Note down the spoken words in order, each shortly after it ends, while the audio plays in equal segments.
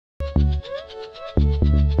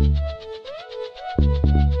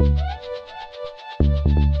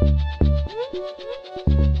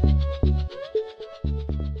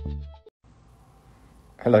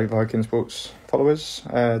Hello Viking Sports followers.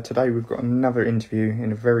 Today we've got another interview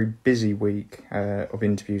in a very busy week of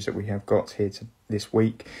interviews that we have got here this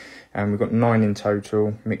week. We've got 9 in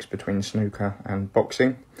total, mixed between snooker and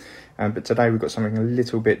boxing. But today we've got something a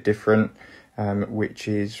little bit different, which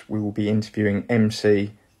is we will be interviewing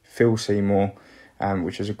MC Phil Seymour,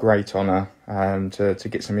 which is a great honour to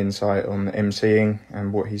get some insight on MCing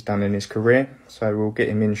and what he's done in his career. So we'll get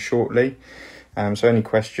him in shortly. So any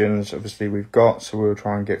questions, obviously, we've got, so we'll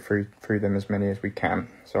try and get through them as many as we can.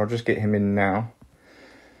 So I'll just get him in now.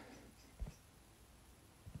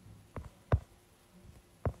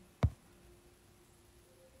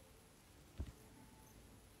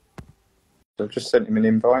 So I've just sent him an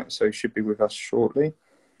invite, so he should be with us shortly,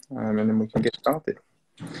 and then we can get started.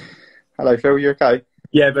 Hello, Phil, you okay?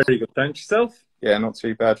 Yeah, very good. Thanks. Yourself? Yeah, not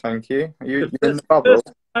too bad, thank you. Are you in the bubble?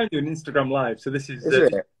 I'm doing Instagram Live, so this is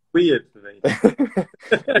it? Weird for me.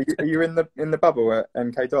 Are you in the bubble at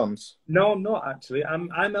MK Dons? No, I'm not actually.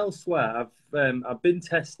 I'm elsewhere. I've been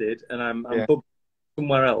tested and I'm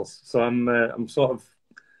somewhere else. So I'm sort of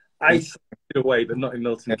isolated away, but not in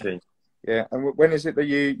Milton Keynes. Yeah. And when is it that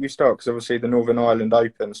you start? Because obviously the Northern Ireland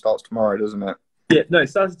Open starts tomorrow, doesn't it? Yeah. No, it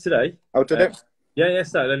started today. Oh, did it? Yeah.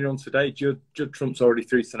 Started earlier on today. Judd Trump's already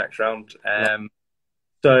through to the next round.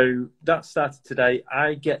 So that started today.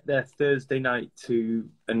 I get there Thursday night to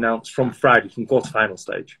announce from Friday, from quarterfinal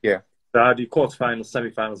stage. Yeah. So I do quarterfinals,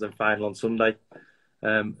 semi-finals, and final on Sunday,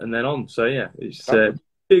 and then on. So yeah, it's been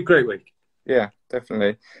a great week. Yeah,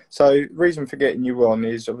 definitely. So reason for getting you on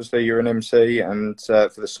is obviously you're an MC and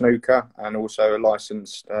for the snooker, and also a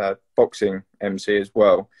licensed boxing MC as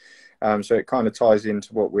well. So it kind of ties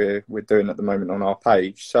into what we're doing at the moment on our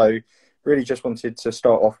page. So really just wanted to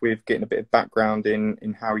start off with getting a bit of background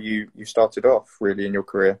in how you started off really in your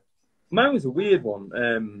career. Mine was a weird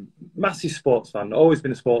one. Massive sports fan, always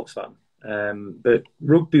been a sports fan. But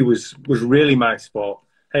rugby was really my sport.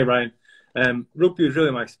 Hey Ryan. Rugby was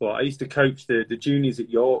really my sport. I used to coach the juniors at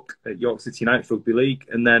York City United Rugby League,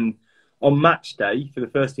 and then on match day for the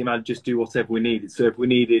first team I'd just do whatever we needed. So if we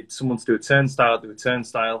needed someone to do a turnstile, I'd do a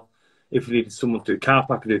turnstile. If we needed someone to do a car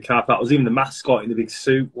park, I'd do a car park. I was even the mascot in the big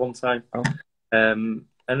suit one time. Oh. And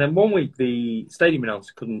then one week the stadium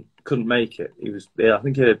announcer couldn't make it. I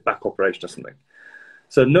think he had a back operation or something.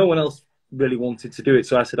 So no one else really wanted to do it.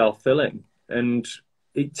 So I said I'll fill in, and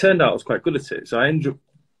it turned out I was quite good at it. So I ended up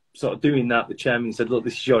sort of doing that. The chairman said, "Look,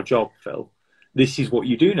 this is your job, Phil. This is what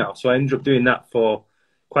you do now." So I ended up doing that for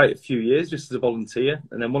quite a few years, just as a volunteer.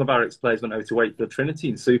 And then one of our ex-players went over to Wakefield Trinity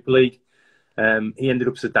in Super League. He ended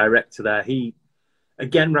up as a director there. He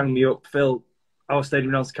again rang me up, "Phil, our stadium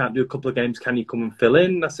announcer can't do a couple of games. Can you come and fill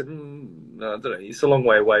in?" I said, "No, I don't know. It's a long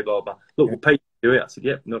way away, blah, blah. Look, we'll pay you to do it." I said,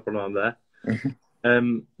 "Yep, no problem, I'm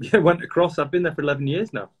there." Went across. I've been there for 11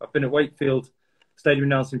 years now. I've been at Wakefield stadium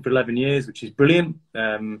announcing for 11 years, which is brilliant.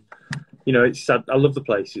 I love the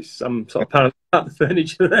place. I'm sort of paranoid about the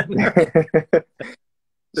furniture then.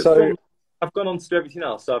 So I've gone on to do everything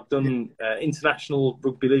else. So I've done international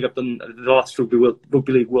rugby league. I've done the last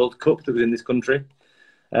rugby league World Cup that was in this country.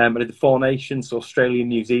 I did the Four Nations, so Australia,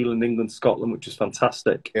 New Zealand, England, Scotland, which was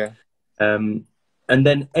fantastic. Yeah. And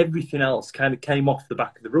then everything else kind of came off the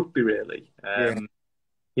back of the rugby, really.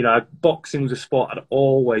 Boxing was a sport I'd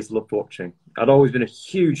always loved watching. I'd always been a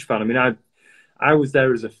huge fan. I mean, I was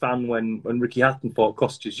there as a fan when Ricky Hatton fought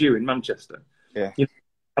Costas Yu in Manchester. Yeah.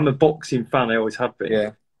 I'm a boxing fan. I always have been.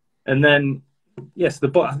 Yeah. And then, yes,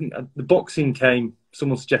 I think the boxing came.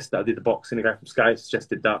 Someone suggested I did the boxing. A guy from Sky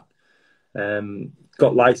suggested that.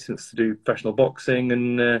 Got licensed to do professional boxing,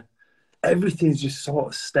 and everything's just sort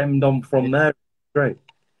of stemmed on from there. Great.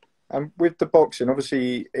 And with the boxing,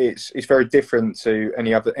 obviously, it's very different to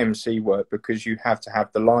any other MC work because you have to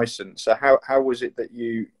have the license. So how was it that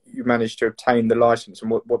you managed to obtain the license,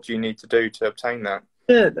 and what do you need to do to obtain that?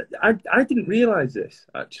 Yeah, I didn't realise this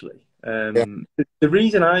actually. The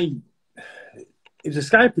reason it was a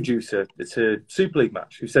Sky producer at a Super League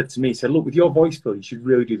match who said to me, "Look, with your voice, Phil, you should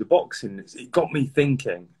really do the boxing." It got me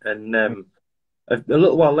thinking, and a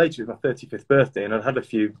little while later, it was my 35th birthday, and I'd had a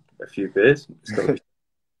few beers,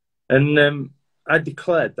 and I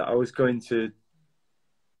declared that I was going to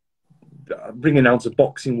bring announce a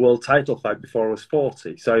boxing world title fight before I was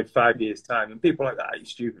 40, so 5 years' time. And people were like, "That, you're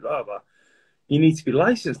stupid, blah, blah. You need to be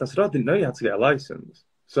licensed." I said, "I didn't know you had to get a license."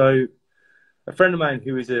 So a friend of mine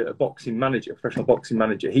who is a boxing manager, a professional boxing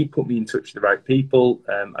manager, he put me in touch with the right people.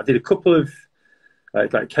 I did a couple of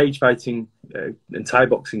like cage fighting and Thai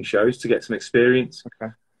boxing shows to get some experience.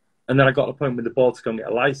 Okay. And then I got an appointment with the board to go and get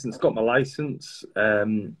a license. Got my license,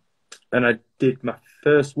 and I did my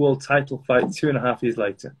first world title fight 2.5 years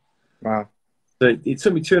later. Wow. So it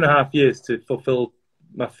took me 2.5 years to fulfil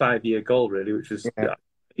my 5-year goal, really, which was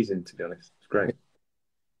amazing, to be honest. It's great.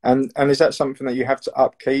 And is that something that you have to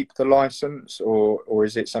upkeep, the license, or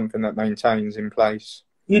is it something that maintains in place?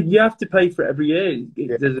 You have to pay for it every year.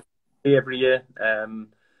 There's a fee every year,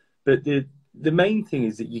 but the main thing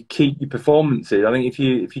is that you keep your performances. I think if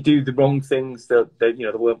you do the wrong things, they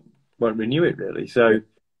won't renew it, really. So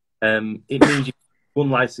it means you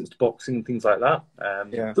unlicensed boxing and things like that.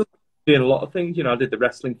 Doing a lot of things. I did the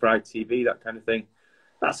wrestling for ITV, that kind of thing.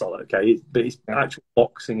 That's all okay, but actual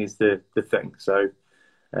boxing is the thing. So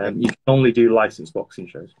you can only do licensed boxing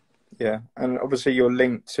shows. Yeah, and obviously you're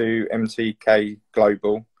linked to MTK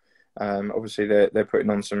Global. Obviously they're putting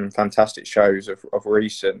on some fantastic shows of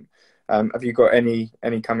recent. Have you got any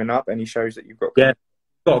coming up? Any shows that you've got? Yeah,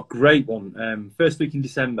 got a great one. First week in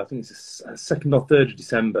December, I think it's the 2nd or 3rd of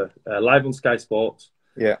December, live on Sky Sports.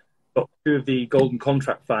 Yeah. Got 2 of the Golden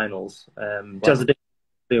Contract finals. Jazza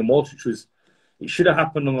and Walsh, which was, it should have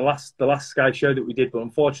happened on the last Sky show that we did, but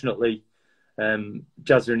unfortunately,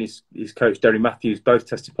 Jazza and his coach Derry Matthews both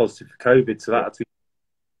tested positive for COVID, so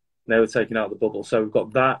they were taken out of the bubble. So we've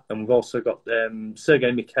got that, and we've also got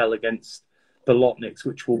Sergey Mikel against the Lotniks,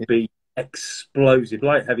 which will be explosive,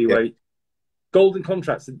 light heavyweight. Golden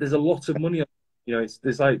Contracts. There's a lot of money on.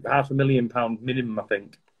 There's like £500,000 minimum, I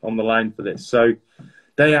think, on the line for this. So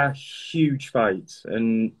they are huge fights,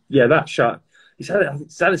 and that shot. It's had a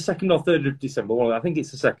 2nd or 3rd of December. Well, I think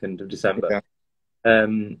it's the 2nd of December.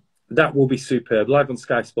 Yeah. That will be superb, live on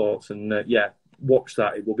Sky Sports, and watch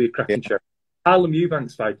that. It will be a cracking show. Harlem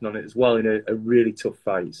Eubanks fighting on it as well in a really tough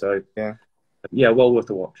fight. So well worth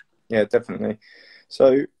a watch. Yeah, definitely.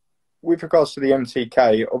 So with regards to the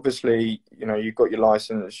MTK, obviously, you've got your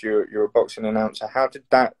license, you're a boxing announcer. How did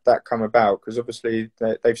that come about? Because obviously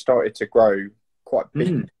they've started to grow quite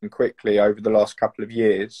big and quickly over the last couple of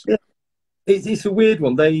years. Yeah. It's a weird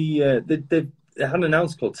one. They had an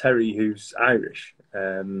announcer called Terry, who's Irish,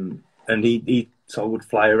 and he sort of would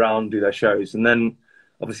fly around, do their shows, and then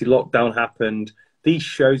obviously lockdown happened. These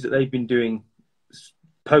shows that they've been doing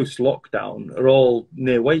post-lockdown are all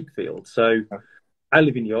near Wakefield. So I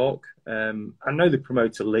live in York. I know the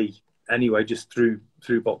promoter Lee anyway, just through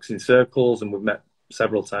boxing circles, and we've met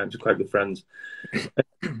several times. We're quite good friends.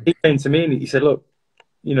 He came to me and he said, "Look,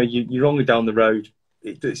 you're only down the road.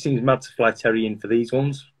 It seems mad to fly Terry in for these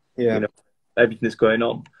ones. Everything that's going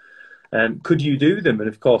on. Could you do them?" And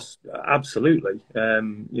of course, absolutely.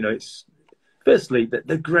 It's firstly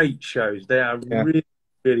they're great shows. They are really,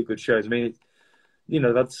 really good shows. I mean,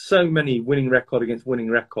 they've had so many winning record against winning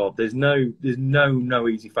record. There's no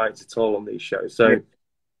easy fights at all on these shows. So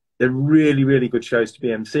they're really, really good shows to be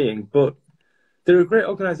emceeing. But they're a great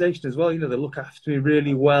organisation as well. They look after me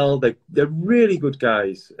really well. They're really good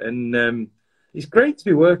guys, and it's great to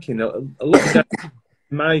be working. A lot of guys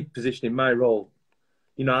in my position, in my role,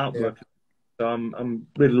 aren't working. So I'm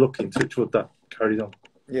really looking to touch that carries on.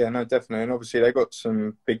 Yeah, no, definitely. And obviously they got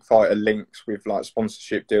some big fighter links with like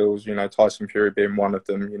sponsorship deals, Tyson Fury being one of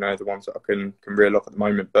them, the ones that I can reel off at the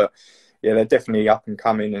moment. But yeah, they're definitely up and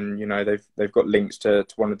coming, and they've got links to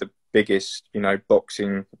one of the biggest,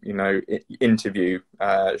 boxing, interview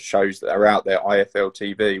shows that are out there, IFL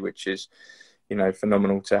TV, which is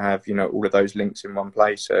phenomenal to have, all of those links in one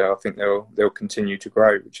place. So I think they'll continue to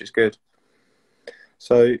grow, which is good.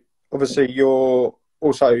 So obviously you're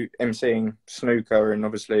also emceeing snooker, and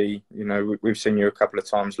obviously, we've seen you a couple of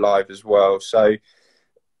times live as well. So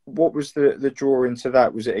what was the draw into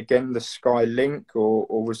that? Was it again the Sky link,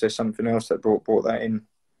 or was there something else that brought that in?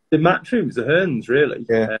 The Matchrooms, the Hearns, really.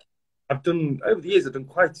 Yeah. Over the years, I've done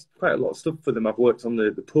quite a lot of stuff for them. I've worked on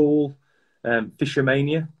the pool,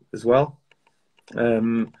 Fishermania as well.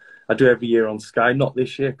 I do every year on Sky, not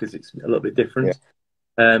this year because it's a little bit different.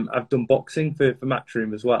 Yeah. I've done boxing for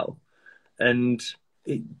Matchroom as well. And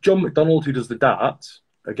John McDonald, who does the darts,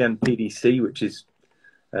 again, PDC, which is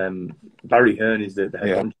Barry Hearn is the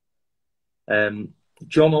head one.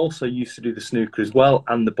 John also used to do the snooker as well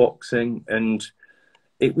and the boxing. And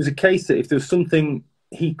it was a case that if there was something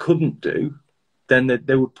he couldn't do, then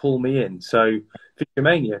they would pull me in. So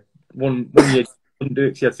Fishermania, one year couldn't do it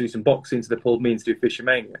because he had to do some boxing, so they pulled me in to do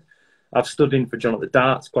Fishermania. I've stood in for John at the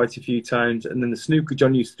darts quite a few times, and then the snooker,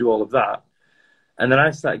 John used to do all of that. And then I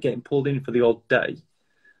started getting pulled in for the odd day.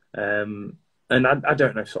 And I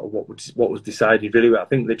don't know sort of what was decided really, but I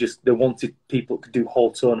think they wanted people who could do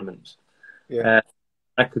whole tournaments. Yeah.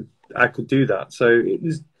 I could do that. So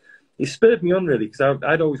it spurred me on really, because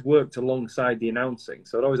I'd always worked alongside the announcing,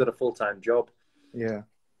 so I'd always had a full-time job. Yeah.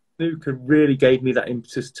 snooker really gave me that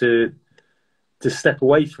impetus to step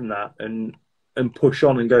away from that and push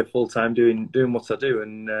on and go full time doing what I do.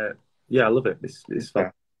 And yeah, I love it. It's fun.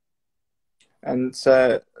 Yeah. And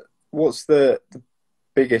what's the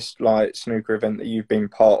biggest like snooker event that you've been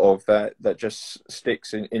part of that just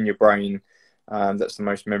sticks in your brain? That's the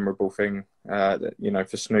most memorable thing that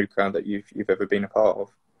for snooker that you've ever been a part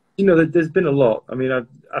of. There's been a lot. I mean,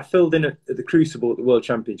 I filled in at the Crucible at the World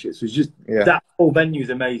Championships. It was just that whole venue is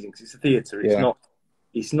amazing because it's a theatre.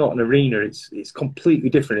 It's not an arena. It's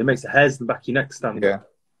completely different. It makes the hairs on the back of your neck stand up.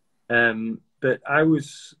 But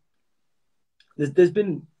there's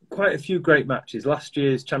been quite a few great matches. Last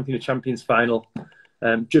year's Champion of Champions final,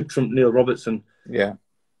 Judd Trump, Neil Robertson. Yeah.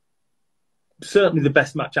 Certainly the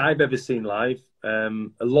best match I've ever seen live. A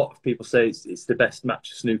lot of people say it's the best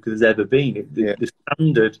match of snooker there's ever been. The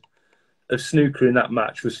standard of snooker in that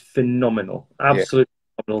match was phenomenal. Absolutely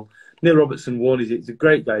phenomenal. Neil Robertson won. He's a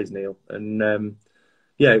great guy, is Neil. And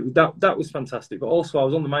that was fantastic. But also I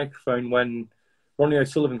was on the microphone when Ronnie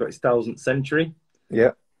O'Sullivan got his 1000th century.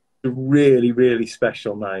 Yeah. A really, really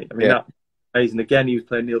special night. I mean, that was amazing. Again, he was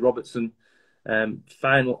playing Neil Robertson.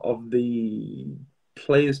 Final of the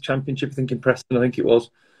Players' Championship, I think, in Preston, I think it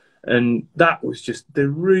was. And that was just, the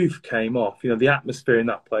roof came off. The atmosphere in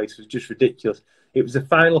that place was just ridiculous. It was the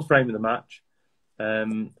final frame of the match.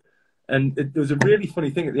 And there was a really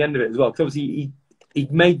funny thing at the end of it as well, because obviously he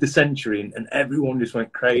made the century and everyone just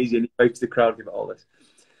went crazy and he spoke to the crowd about all this.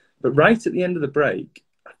 But right at the end of the break,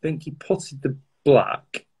 I think he potted the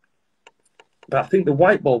black, but I think the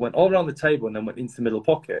white ball went all around the table and then went into the middle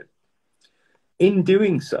pocket. In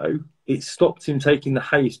doing so, it stopped him taking the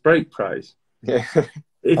highest break prize. Yeah.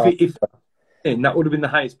 If that would have been the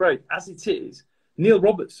highest break. As it is, Neil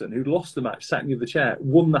Robertson, who lost the match, sat in the other chair,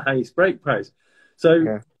 won the highest break prize.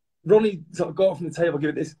 So Ronnie sort of got off from the table,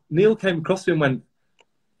 give it this. Neil came across to him and went,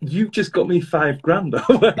 "You just got me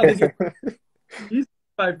 $5,000." You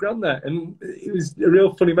 $5,000 there, and it was a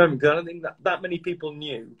real funny moment because I don't think that many people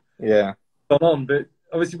knew. Yeah. Gone on, but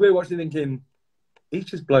obviously we're watching thinking he's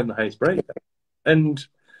just blown the highest break, and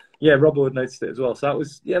Robbo had noticed it as well. So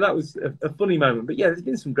that was a funny moment. But there's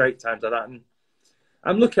been some great times like that, and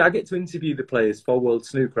I'm lucky I get to interview the players for World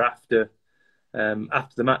Snooker after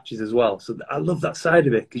the matches as well. So I love that side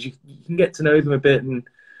of it because you can get to know them a bit and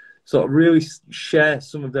sort of really share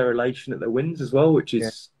some of their relation at their wins as well, which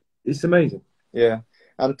is it's amazing. Yeah.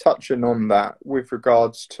 And touching on that, with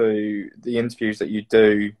regards to the interviews that you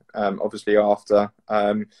do, obviously after,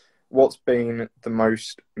 what's been the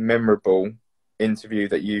most memorable interview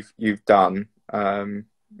that you've done in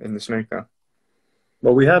the snooker?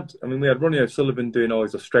 Well, we had Ronnie O'Sullivan doing all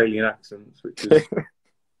his Australian accents, which was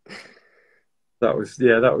that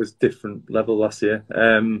was different level last year.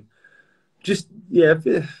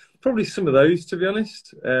 Probably some of those, to be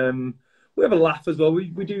honest. We have a laugh as well. We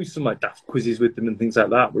do some like daft quizzes with them and things like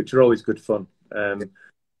that, which are always good fun. But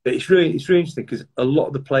it's really interesting because a lot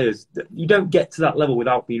of the players, you don't get to that level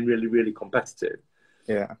without being really, really competitive.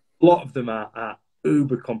 Yeah. A lot of them are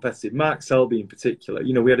uber competitive. Mark Selby in particular.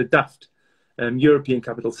 We had a daft European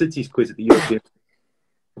capital cities quiz at the European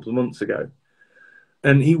a couple of months ago,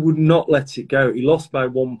 and he would not let it go. He lost by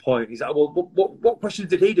 1 point. He's like, "Well, what questions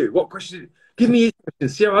did he do? What questions? Give me his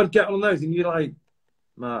questions. See how I'd get on those." And you're like,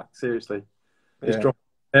 "Mark, seriously, just drop."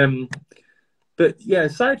 But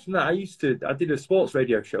aside from that, I did a sports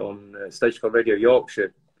radio show on a station called Radio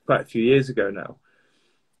Yorkshire quite a few years ago now,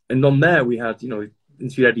 and on there we had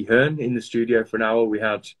interviewed Eddie Hearn in the studio for an hour. We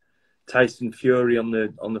had Tyson Fury on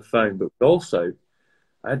the phone, but also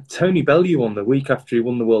I had Tony Bellew on the week after he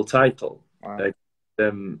won the world title. Wow.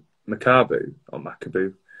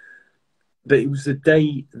 Macaboo. But it was the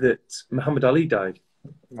day that Muhammad Ali died.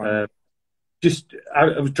 Wow.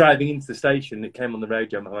 I was driving into the station, it came on the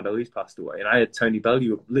radio, Muhammad Ali's passed away, and I had Tony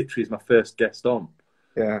Bellew literally as my first guest on.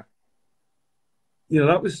 Yeah.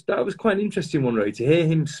 That was quite an interesting one, really, to hear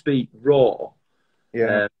him speak raw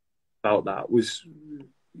about that was,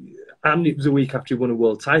 and it was a week after he won a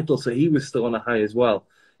world title, so he was still on a high as well.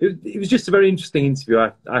 It was just a very interesting interview,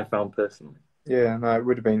 I found personally. Yeah, no, it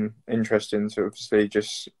would have been interesting to obviously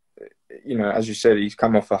just, as you said, he's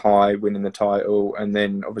come off a high, winning the title, and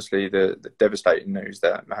then obviously the devastating news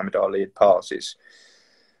that Muhammad Ali had passed.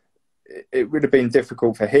 It would have been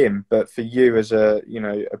difficult for him, but for you as a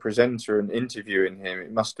presenter and interviewing him,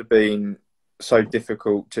 it must have been so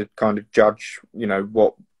difficult to kind of judge,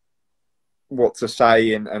 what to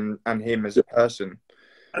say and him as a person.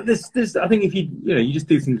 There's I think if you just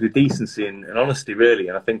do things with decency and honesty, really,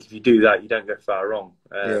 and I think if you do that, you don't go far wrong.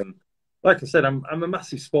 Like I said, I'm a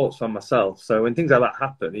massive sports fan myself, so when things like that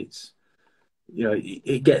happen, it's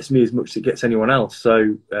it gets me as much as it gets anyone else.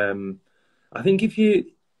 So I think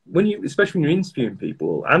especially when you're interviewing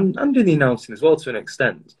people, I'm doing the announcing as well to an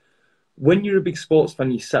extent. When you're a big sports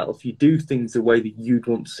fan yourself, you do things the way that you'd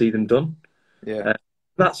want to see them done. Yeah.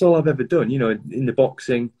 That's all I've ever done. In the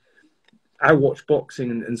boxing, I watch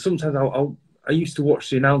boxing, and sometimes I used to watch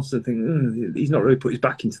the announcer and think, he's not really put his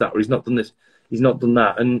back into that, or he's not done this, he's not done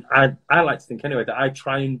that. And I like to think anyway that I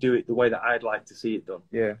try and do it the way that I'd like to see it done.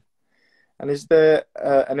 Yeah. And is there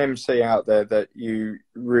an MC out there that you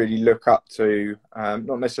really look up to,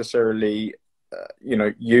 not necessarily,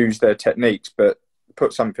 use their techniques, but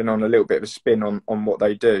put something on a little bit of a spin on what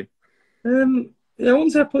they do? I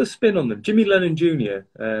wouldn't say I put a spin on them. Jimmy Lennon Jr.,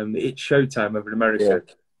 It's Showtime over in America.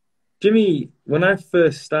 Yeah. Jimmy, when I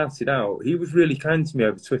first started out, he was really kind to me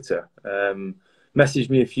over Twitter. Messaged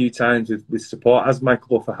me a few times with support, as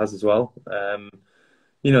Michael Buffer has as well.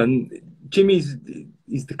 And Jimmy's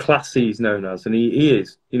the class he's known as, and he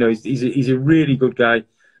is. He's a really good guy.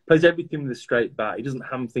 Plays everything with a straight bat. He doesn't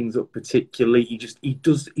ham things up particularly. He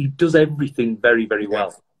does everything very, very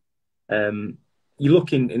well. You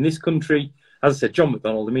look in this country, as I said, John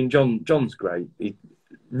McDonald. I mean, John's great. He's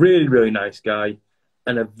really, really nice guy,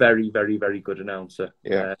 and a very, very, very good announcer.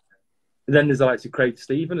 Yeah. Then there's the likes of Craig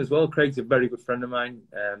Stephen as well. Craig's a very good friend of mine.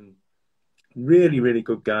 Really, really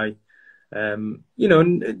good guy. And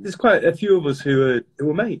there's quite a few of us who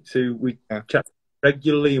are mates, who we chat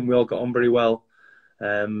regularly, and we all got on very well.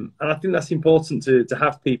 And I think that's important to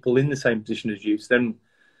have people in the same position as you. So then,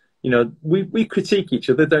 we critique each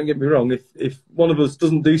other. Don't get me wrong. If one of us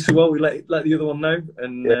doesn't do so well, we let the other one know.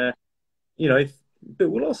 And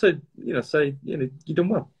but we'll also say you've done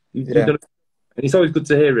well. You've done it. And it's always good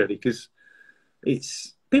to hear, really, because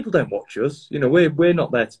people don't watch us. We're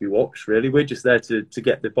not there to be watched, really. We're just there to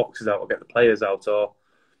get the boxes out or get the players out or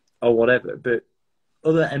whatever. But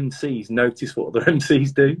other MCs notice what other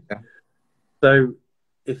MCs do. Yeah. So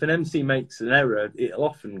if an MC makes an error, it'll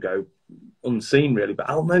often go unseen, really, but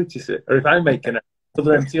I'll notice it. Or if I make an error,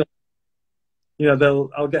 other MC,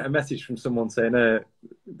 I'll get a message from someone saying,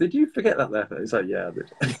 "Did you forget that there?" It's like, yeah, I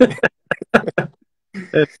did.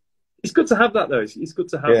 It's good to have that, though. It's good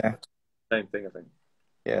to have the same thing, I think.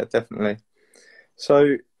 Yeah, definitely.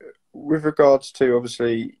 So, with regards to,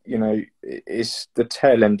 obviously, it's the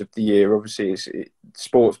tail end of the year. Obviously,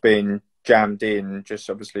 sports being jammed in, just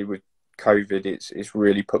obviously with COVID, it's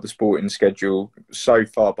really put the sporting schedule so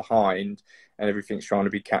far behind, and everything's trying to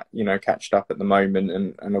be catched up at the moment.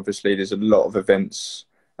 And obviously, there's a lot of events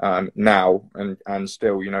now and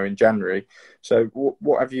still, in January. So,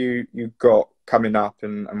 what have you got coming up,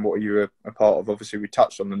 and what are you a part of? Obviously, we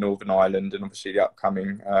touched on the Northern Ireland and obviously the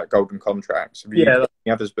upcoming Golden Contracts. Have you got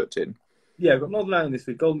any others booked in? Yeah, I've got Northern Ireland this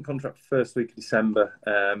week, Golden Contract first week of December.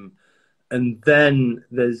 And then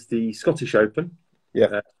there's the Scottish Open,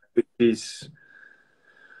 which is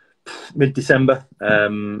mid-December.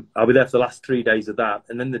 I'll be there for the last 3 days of that.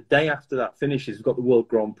 And then the day after that finishes, we've got the World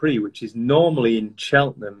Grand Prix, which is normally in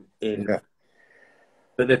Cheltenham.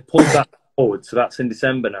 But they've pulled that forward, so that's in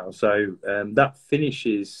December now. So that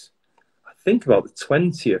finishes, I think, about the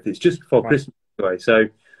 20th. It's just before Christmas anyway. So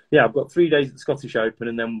yeah, I've got 3 days at the Scottish Open,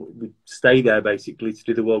 and then we stay there basically to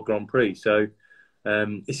do the World Grand Prix. So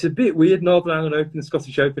it's a bit weird, Northern Ireland Open, the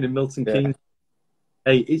Scottish Open in Milton Keynes.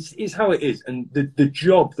 Hey, it's how it is, and the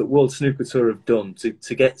job that World Snooker Tour have done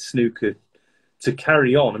to get snooker to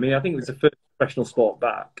carry on. I mean, I think it's the first professional sport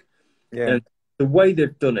back. Yeah. And the way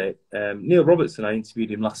they've done it, Neil Robertson, I interviewed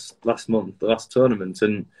him last month, the last tournament,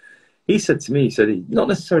 and he said to me, not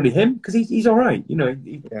necessarily him, because he's all right,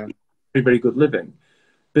 he's very, very good living.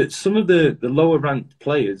 But some of the lower ranked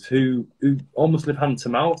players who almost live hand to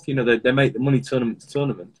mouth, they make the money tournament to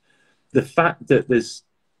tournament. The fact that there's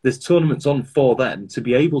tournaments on for them to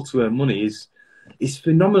be able to earn money is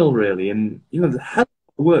phenomenal, really. And the hell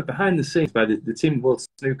of work behind the scenes by the Team World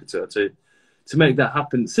Snooker Tour to make that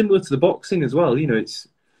happen. Similar to the boxing as well. It's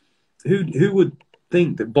who would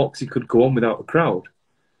think that boxing could go on without a crowd?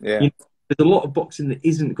 Yeah. There's a lot of boxing that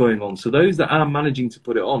isn't going on. So those that are managing to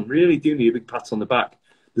put it on really do need a big pat on the back.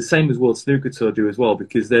 The same as World Snooker Tour do as well,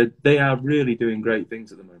 because they are really doing great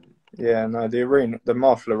things at the moment. Yeah, no, the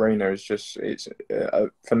Marshall Arena it's a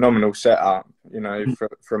phenomenal setup,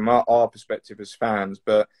 from our perspective as fans,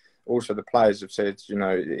 but also the players have said,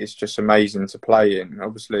 it's just amazing to play in.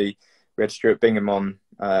 Obviously, we had Stuart Bingham on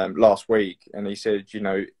last week, and he said,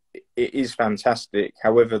 it is fantastic.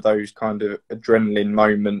 However, those kind of adrenaline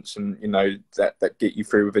moments and, that get you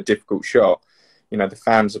through with a difficult shot, the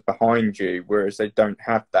fans are behind you, whereas they don't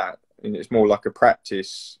have that. And it's more like a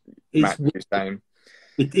practice match game.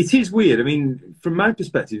 It is weird. I mean, from my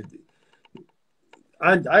perspective,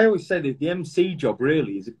 I always say that the MC job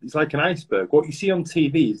really is it's like an iceberg. What you see on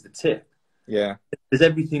TV is the tip. Yeah. There's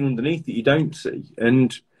everything underneath that you don't see.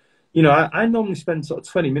 And, you know, I normally spend sort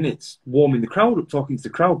of 20 minutes warming the crowd up, talking to the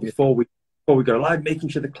crowd before we go live, making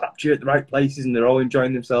sure they clap cheer at the right places and they're all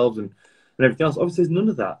enjoying themselves and everything else. Obviously, there's none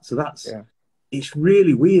of that. So it's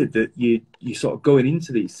really weird that you sort of going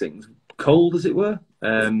into these things cold, as it were.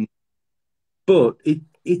 But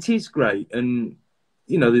it is great. And,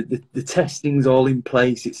 you know, the testing's all in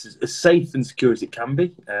place. It's as safe and secure as it can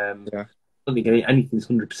be. I don't think anything's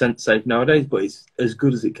 100% safe nowadays, but it's as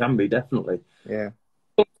good as it can be, definitely. Yeah.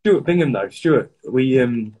 Stuart Bingham, though. Stuart,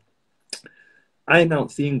 I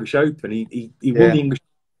announced the English Open. He won the English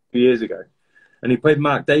Open 2 years ago, and he played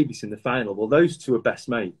Mark Davis in the final. Well, those two are best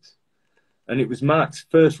mates. And it was Mark's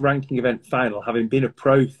first ranking event final, having been a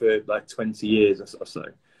pro for like 20 years or so.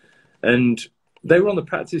 And they were on the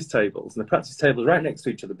practice tables, and the practice tables right next to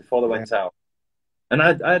each other before they went out. And I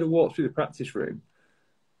had to walk through the practice room,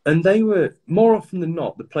 and they were, more often than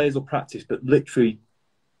not, the players will practice, but literally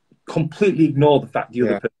completely ignore the fact the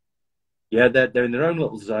other person, they're in their own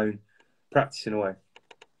little zone, practicing away.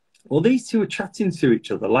 Well, these two were chatting to each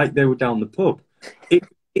other like they were down the pub.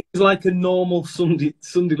 It was like a normal Sunday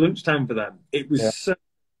lunchtime for them. It was so.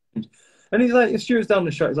 And he's like, Stuart's down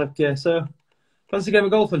the shot. He's like, yeah, so fancy a game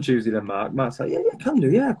of golf on Tuesday then, Mark? Mark's like, yeah, can do.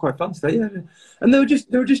 Yeah, quite fancy that, yeah. And they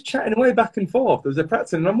were just chatting away back and forth. There was a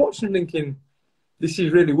practice, and I'm watching them thinking, this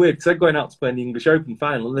is really weird, because they're going out to play in the English Open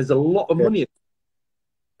final, and there's a lot of money.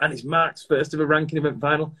 And it's Mark's first ever ranking event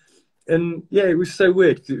final. And yeah, it was so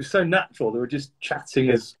weird, because it was so natural. They were just chatting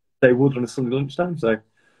as they would on a Sunday lunchtime. So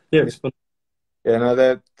yeah, it was fun. Yeah, no,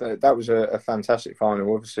 that was a fantastic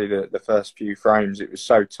final. Obviously, the first few frames, it was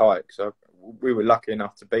so tight. So we were lucky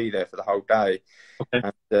enough to be there for the whole day.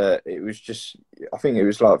 Okay. And it was just, I think it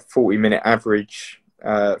was like 40-minute average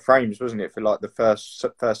frames, wasn't it, for like the first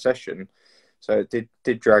session? So it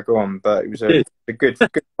did drag on, but it was a good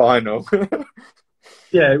final.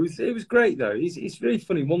 Yeah, it was great though. It's really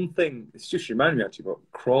funny. One thing, it's just reminded me actually about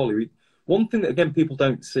Crawley. One thing that again people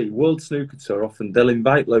don't see, World Snooker Tour often they'll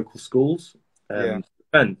invite local schools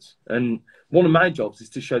events, and one of my jobs is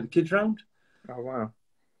to show the kids around. Oh wow!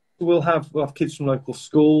 We'll have kids from local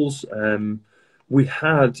schools. We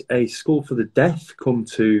had a school for the deaf come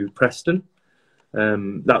to Preston.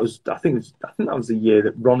 That was I think that was the year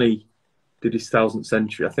that Ronnie did his 1000th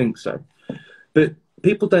century. I think so, but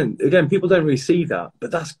people don't really see that,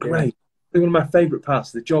 but that's great. I think one of my favourite parts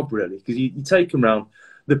of the job, really, because you take them around.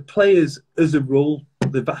 The players, as a rule,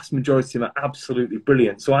 the vast majority of them are absolutely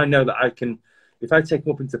brilliant. So I know that I can, if I take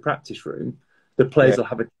them up into the practice room, the players will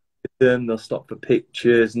have a chat with them, they'll stop for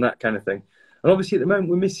pictures and that kind of thing. And obviously at the moment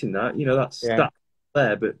we're missing that. You know, that's there.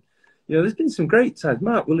 But, you know, there's been some great times.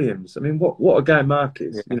 Mark Williams, I mean, what a guy Mark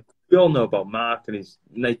is. Yeah. You know, we all know about Mark and his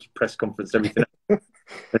naked press conference and everything else.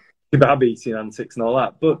 Kebab eating antics and all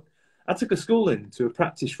that. But I took a school into a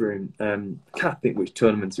practice room. I can't think which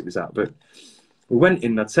tournament it was at, but we went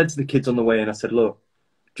in and I'd said to the kids on the way in, I said, look,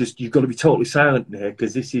 just you've got to be totally silent in here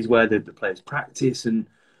because this is where the players practice and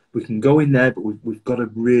we can go in there, but we've got to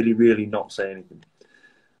really, really not say anything.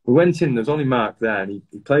 We went in, there was only Mark there, and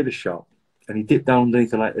he played a shot and he dipped down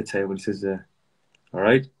underneath the light of the table and he says, all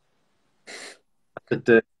right. I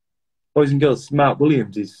said, boys and girls, Mark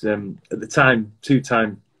Williams is, at the time,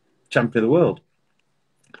 2-time champion of the world.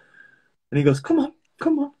 And he goes, come on.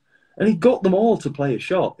 And he got them all to play a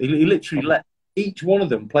shot. He literally let each one of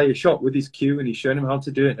them play a shot with his cue, and he's showing them how to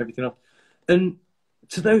do it and everything else. And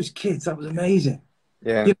to those kids, that was amazing.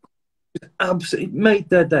 Yeah. You know, it made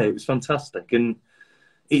their day. It was fantastic. And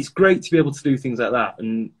it's great to be able to do things like that.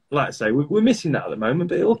 And like I say, we're missing that at the moment,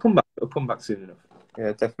 but it'll come back. It'll come back soon enough.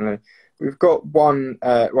 Yeah, definitely. We've got one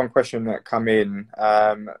question that come in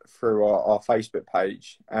through our Facebook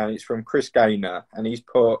page, and it's from Chris Gaynor, and he's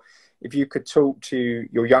put, if you could talk to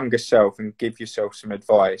your younger self and give yourself some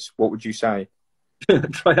advice, what would you say?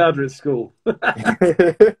 Try harder at school. That's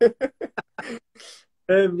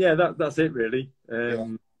it really.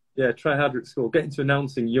 Try harder at school. Get into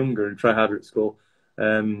announcing younger and try harder at school.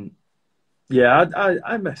 I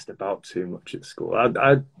messed about too much at school.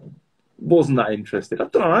 I wasn't that interested.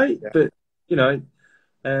 I've done all right, but you know,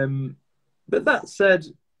 but that said,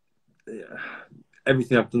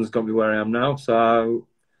 everything I've done has got me where I am now. So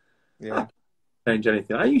I don't change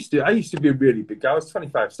anything. I used to be a really big guy. I was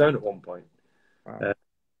 25 stone at one point. Wow.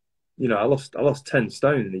 You know, I lost 10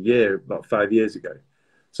 stone in a year about 5 years ago.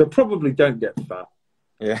 So probably don't get fat.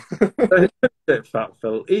 Yeah. Don't get fat,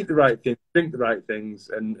 Phil. Eat the right things, drink the right things,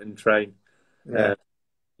 and train. Probably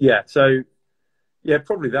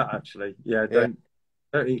that actually. Yeah, don't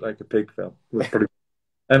eat like a pig, Phil.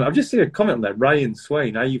 I've just seen a comment on there. Ryan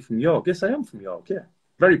Swain, are you from York? Yes, I am from York. Yeah,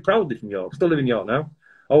 very proudly from York. Still live in York now.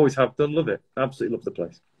 Always have done. Love it. Absolutely love the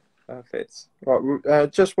place. Perfect.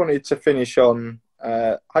 Right, just wanted to finish on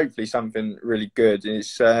hopefully something really good.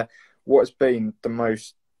 Is what's been the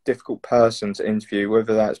most difficult person to interview,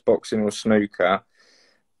 whether that's boxing or snooker?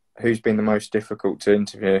 Who's been the most difficult to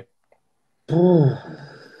interview?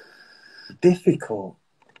 Difficult.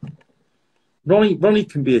 Ronnie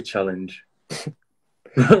can be a challenge.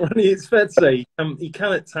 Ronnie, it's fair to say he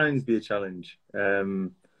can at times be a challenge. I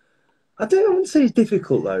wouldn't say he's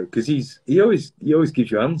difficult though, because he always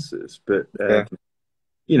gives you answers. But Yeah.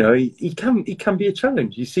 you know, he can be a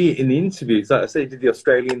challenge. You see it in the interviews. Like I say, he did the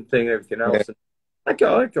Australian thing, and everything else. Yeah. And I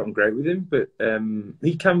got on great with him, but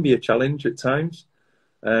he can be a challenge at times.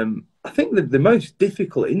 I think that the most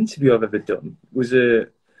difficult interview I've ever done was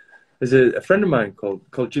there's a friend of mine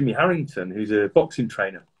called Jimmy Harrington, who's a boxing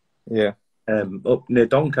trainer. Yeah. Up near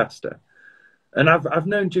Doncaster. And I've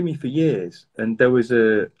known Jimmy for years. And there was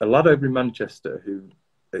a lad over in Manchester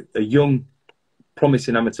a young,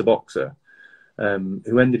 promising amateur boxer,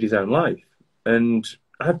 who ended his own life. And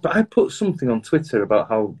I put something on Twitter about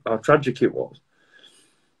how tragic it was.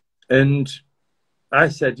 And I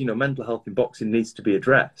said, you know, mental health in boxing needs to be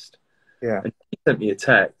addressed. Yeah. And he sent me a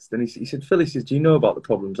text and he said, Phil, he says, do you know about the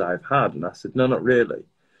problems I've had? And I said, no, not really.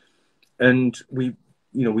 And we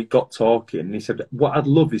got talking and he said, what I'd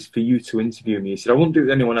love is for you to interview me. He said, I won't do it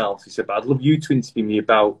with anyone else. He said, but I'd love you to interview me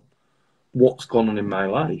about what's gone on in my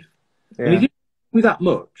life. Yeah. And he didn't do me that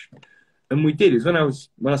much. And we did. It was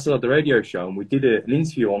when I still had the radio show, and we did an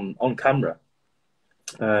interview on camera.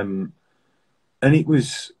 And it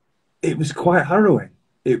was quite harrowing.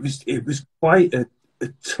 It was quite a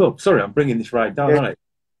tough. Sorry, I'm bringing this right down. Yeah. Aren't I?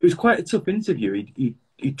 It was quite a tough interview.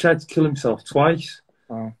 He tried to kill himself twice.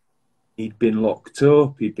 Wow. He'd been locked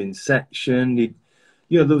up. He'd been sectioned.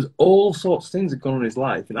 There was all sorts of things that gone on in his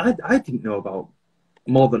life, and I didn't know about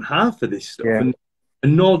more than half of this stuff, Yeah. and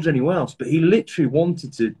nor did anyone else. But he literally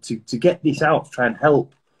wanted to get this out, to try and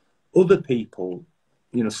help other people,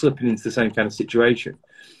 slipping into the same kind of situation.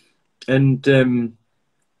 And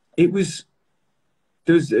there was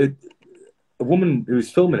a woman who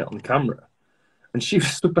was filming it on the camera, and she was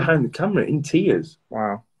stood behind the camera in tears.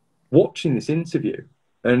 Wow. Watching this interview.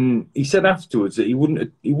 And he said afterwards that he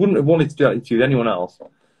wouldn't have wanted to do that interview with anyone else,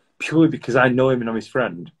 purely because I know him and I'm his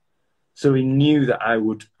friend. So he knew that I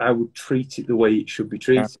would treat it the way it should be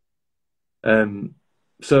treated. Yeah.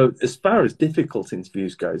 So as far as difficult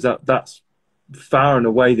interviews goes, that's far and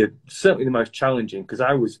away certainly the most challenging, because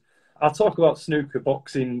I'll talk about snooker,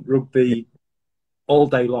 boxing, rugby all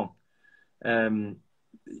day long.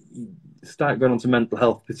 Start going on to mental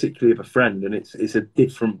health, particularly of a friend, and it's a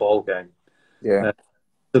different ball game. Yeah.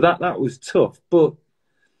 So that was tough, but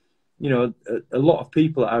a lot of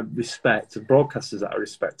people that I respect, broadcasters that I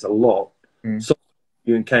respect a lot, saw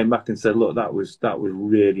you and came back and said, "Look, that was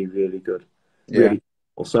really, really good, really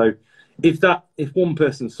cool." So if one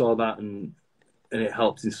person saw that and it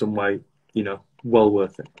helped in some way, well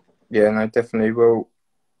worth it. Yeah, no, definitely. Well,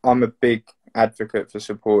 I'm a big advocate for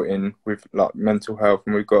supporting with mental health,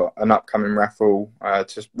 and we've got an upcoming raffle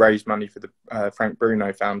to raise money for the Frank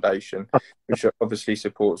Bruno Foundation, which obviously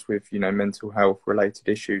supports with mental health related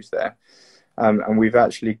issues there. And we've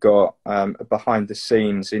actually got a behind the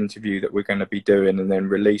scenes interview that we're going to be doing and then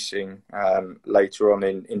releasing later on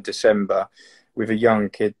in December, with a young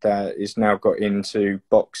kid that is now got into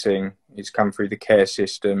boxing. He's come through the care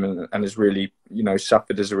system and has really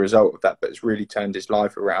suffered as a result of that, but it's really turned his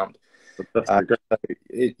life around.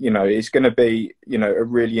 It's going to be a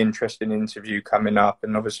really interesting interview coming up,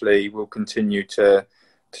 and obviously we'll continue to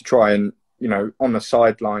try and on the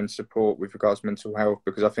sideline support with regards to mental health,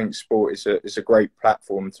 because I think sport is a great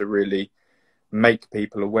platform to really make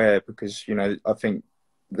people aware, because I think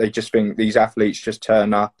they just think these athletes just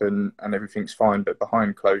turn up and everything's fine, but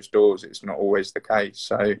behind closed doors it's not always the case.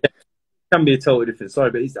 So it can be a totally different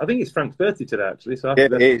story, but I think it's Frank's birthday today actually, so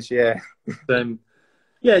it is.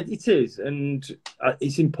 Yeah, it is, and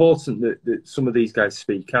it's important that some of these guys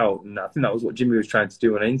speak out, and I think that was what Jimmy was trying to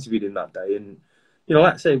do when I interviewed him that day. And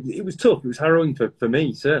like I say, it was tough. It was harrowing for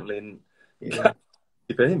me certainly, and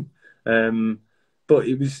for him. But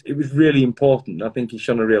it was really important. I think he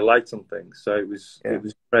shone a real light on things, so it was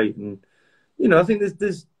great. And I think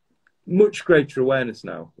there's much greater awareness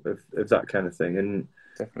now of that kind of thing, and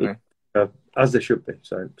definitely as there should be.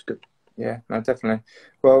 So it's good. Yeah, no, definitely.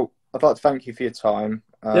 Well, I'd like to thank you for your time.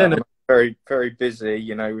 I'm very, very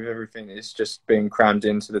busy, with everything that's just being crammed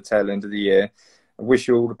into the tail end of the year. I wish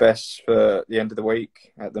you all the best for the end of the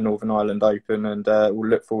week at the Northern Ireland Open, and we'll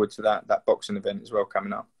look forward to that boxing event as well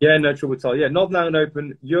coming up. Yeah, no trouble at all. Yeah, Northern Ireland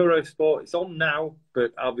Open, Eurosport. It's on now,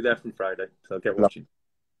 but I'll be there from Friday, so get watching.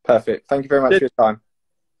 Perfect. Thank you very much for your time.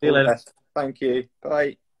 See you later. Thank you.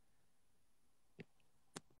 Bye.